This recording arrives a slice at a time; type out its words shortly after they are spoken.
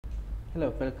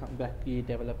Hello, welcome back Yii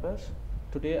developers.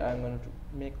 Today I'm going to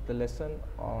make the lesson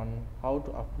on how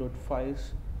to upload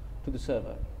files to the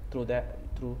server through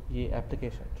Yii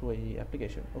application, through a Yii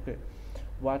application. Okay,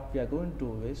 what we are going to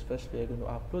do is first we are going to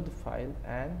upload the file,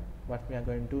 and what we are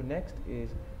going to do next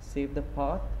is save the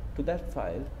path to that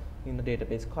file in the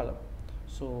database column.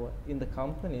 So in the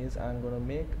companies, I'm going to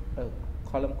make a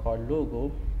column called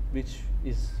logo, which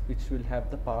will have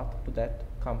the path to that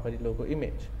company logo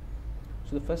image.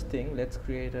 So the first thing, let's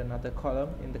create another column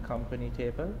in the company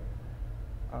table.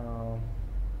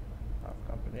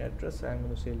 Company address, I'm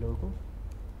going to say logo,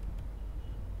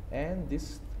 and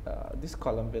this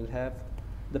column will have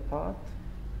the path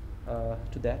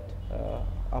to that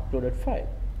uploaded file.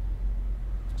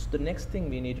 So the next thing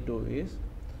we need to do is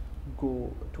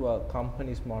go to our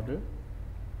company's model,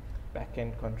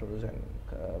 backend controllers and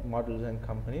models and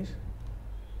companies,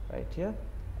 right here.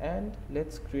 And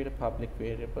let's create a public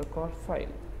variable called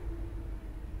file.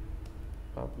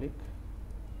 Public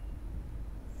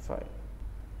file.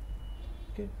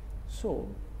 Okay, so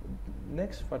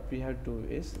next what we have to do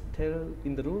is tell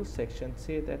in the rules section,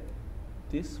 say that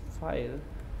this file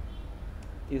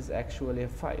is actually a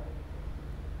file.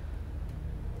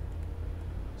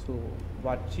 So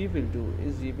what you will do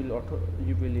is you will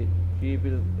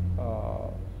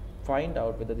find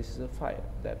out whether this is a file,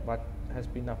 that what has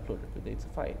been uploaded, whether it's a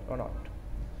file or not.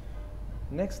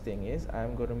 Next thing is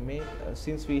I'm going to make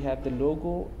since we have the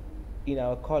logo in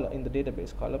our column, in the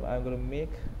database column, I'm going to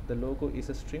make the logo is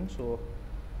a string. So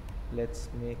let's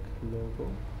make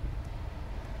logo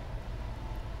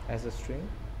as a string.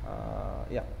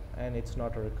 Yeah, and it's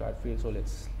not a required field, so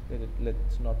let's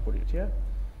not put it here.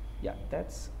 Yeah,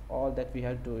 that's all that we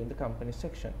have to do in the company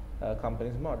section,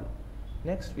 company's model.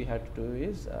 Next we have to do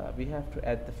is we have to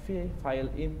add the file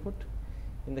input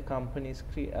in the company's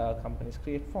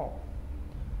create form.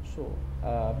 So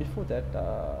before that,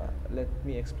 let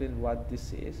me explain what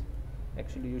this is.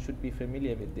 Actually, you should be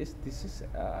familiar with this. This is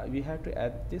we have to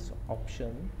add this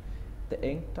option. The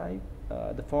enc type,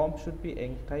 the form should be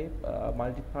enc type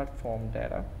multi-part form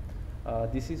data.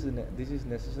 This is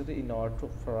necessary in order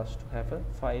for us to have a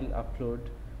file upload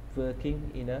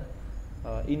working in a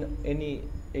in any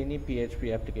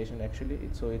PHP application. Actually,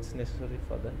 so it's necessary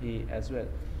for the Yii as well.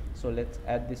 So let's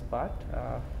add this part.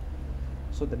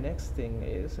 So the next thing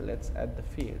is let's add the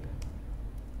field.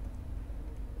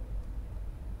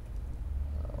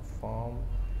 Form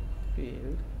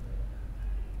field.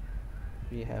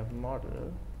 We have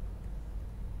model,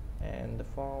 and the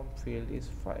form field is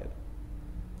file.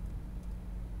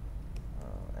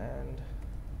 And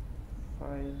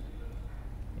file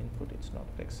input, it's not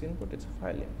text input, it's a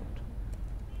file input.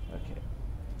 Okay,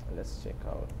 let's check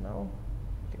out now.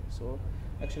 Okay, so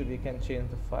actually we can change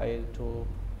the file to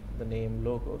the name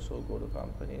logo. So go to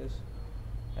companies,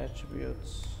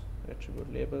 attributes,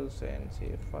 attribute labels, and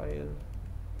say file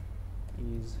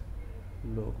is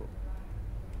logo.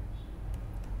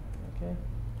 Okay,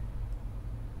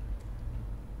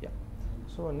 yeah.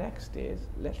 So next is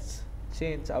let's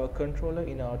change our controller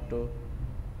in order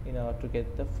to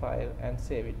get the file and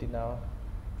save it in our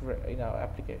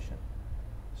application.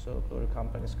 So go to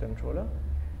company's controller.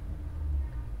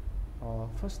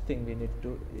 First thing we need to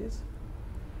do is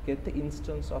get the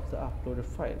instance of the uploaded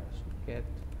file. So get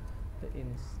the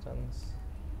instance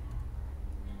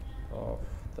of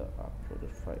the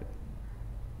uploaded file.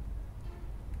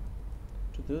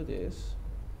 To do this,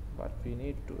 what we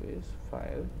need to do is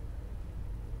file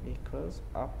equals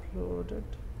uploaded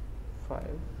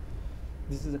file.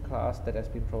 This is a class that has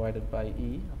been provided by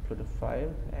Yii, uploaded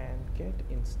file, and get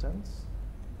instance.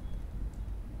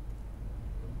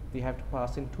 We have to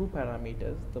pass in two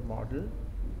parameters, the model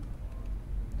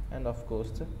and of course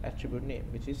the attribute name,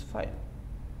 which is file.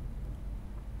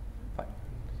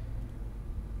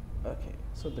 Okay,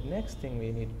 so the next thing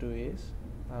we need to do is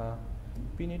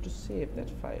we need to save that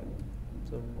file.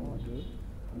 So model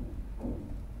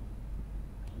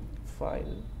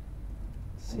file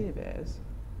save as.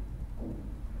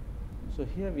 So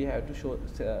here we have to show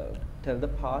tell the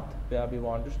path where we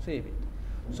want to save it.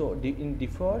 So in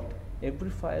default, every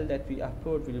file that we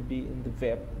upload will be in the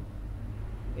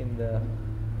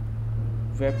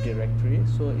web directory.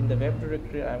 So in the web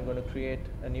directory, I'm going to create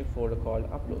a new folder called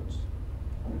uploads,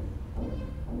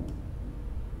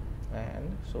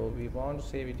 and so we want to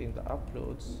save it in the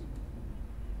uploads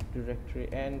directory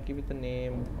and give it the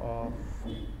name of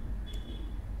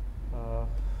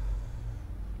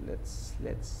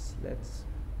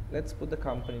let's put the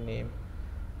company name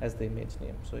as the image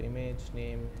name. So image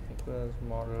name equals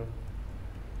model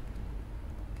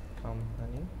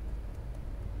company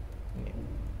name.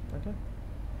 Okay,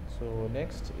 So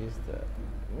next is the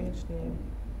image name.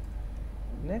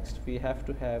 Next we have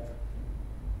to have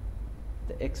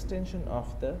the extension of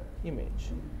the image,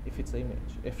 if it's an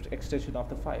image, if extension of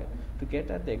the file. To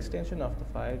get at the extension of the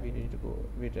file, we need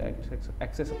to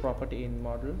access a property in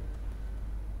model,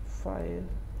 file,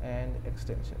 and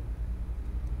extension.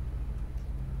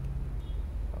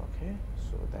 Okay,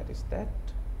 so that is that.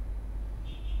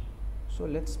 So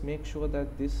let's make sure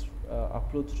that this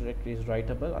uploads directory is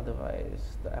writable,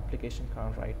 otherwise the application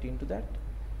can't write into that.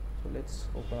 So let's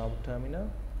open our terminal.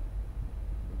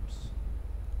 Oops.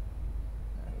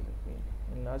 And let me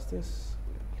enlarge this,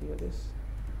 clear this,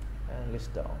 and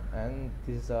list down. And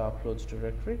this is our uploads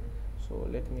directory. So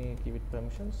let me give it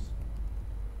permissions.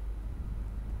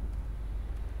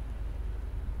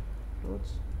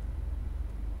 Uploads.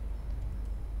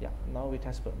 Yeah, now it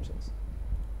has permissions.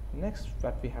 Next,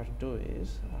 what we have to do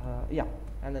is,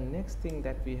 and the next thing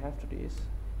that we have to do is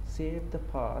save the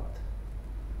path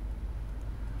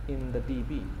in the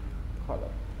DB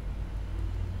column.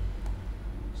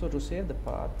 So to save the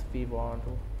path, we want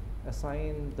to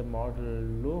assign the model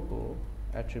logo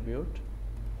attribute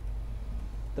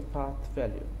the path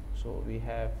value. So we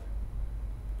have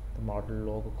the model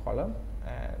logo column,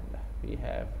 and we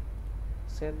have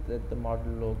set that the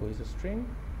model logo is a string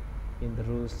in the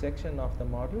rules section of the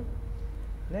model.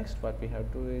 Next, what we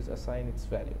have to do is assign its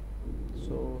value.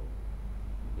 So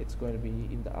it's going to be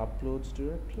in the uploads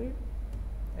directory,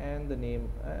 and the name,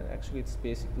 actually it's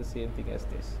basically the same thing as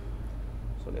this.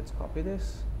 So let's copy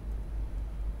this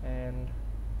and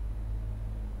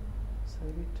save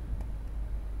it,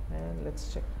 and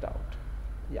let's check it out.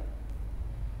 Yeah,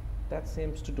 that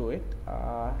seems to do it.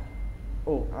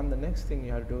 Oh, and the next thing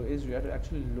you have to do is you have to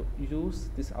actually use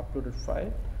this uploaded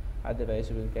file, otherwise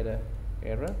you will get a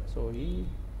error. So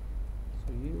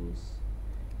use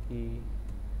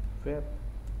web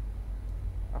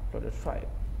uploaded file.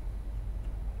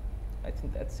 I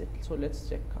think that's it. So let's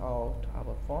check out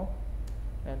our form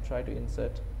and try to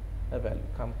insert a value.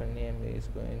 Company name is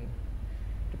going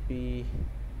to be,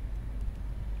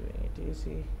 doing it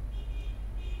easy,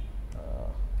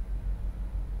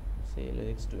 say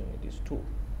it's doing it is 2. No,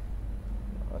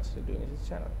 actually doing it is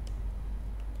channel.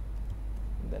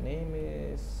 The name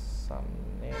is some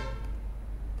name,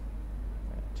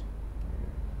 right,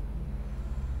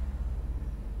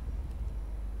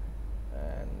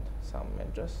 and some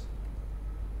address,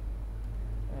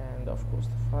 and of course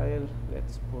the file.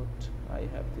 Let's put, I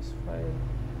have this file.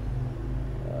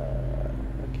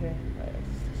 Okay, I have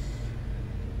this.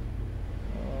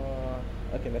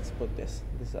 Okay, let's put this.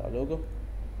 This is our logo,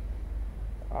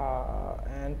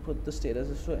 and put the status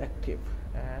as to active,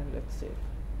 and let's save.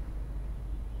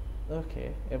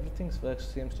 Okay, everything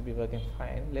seems to be working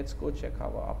fine. Let's go check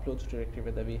our uploads directory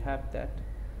whether we have that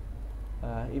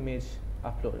image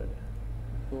uploaded.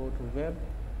 Go to web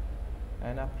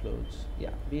and uploads.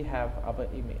 Yeah, we have our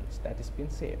image that has been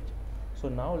saved. So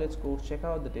now let's go check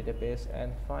out the database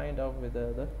and find out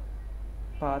whether the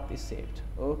path is saved.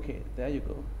 Okay, there you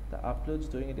go. The uploads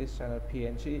doing it is channel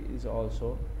PNG is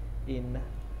also in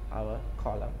our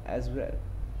column as well.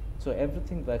 So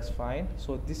everything works fine.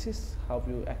 So this is how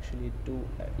you actually do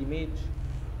an image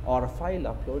or a file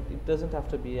upload. It doesn't have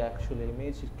to be actual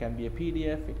image. It can be a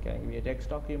PDF, it can be a text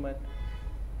document.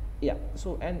 Yeah,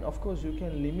 so, and of course you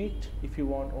can limit, if you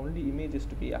want only images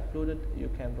to be uploaded,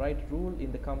 you can write rule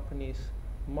in the company's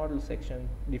model section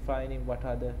defining what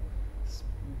are the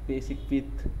basic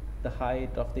width, the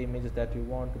height of the images that you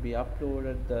want to be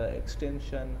uploaded, the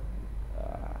extension,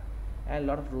 and a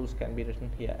lot of rules can be written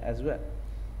here as well.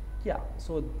 Yeah,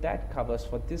 so that covers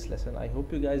for this lesson. I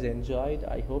hope you guys enjoyed.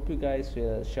 I hope you guys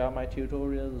will share my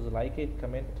tutorials, like it,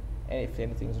 comment if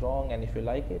anything's wrong, and if you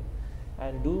like it,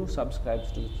 and do subscribe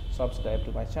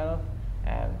to my channel.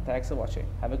 And thanks for watching.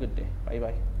 Have a good day. Bye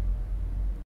bye.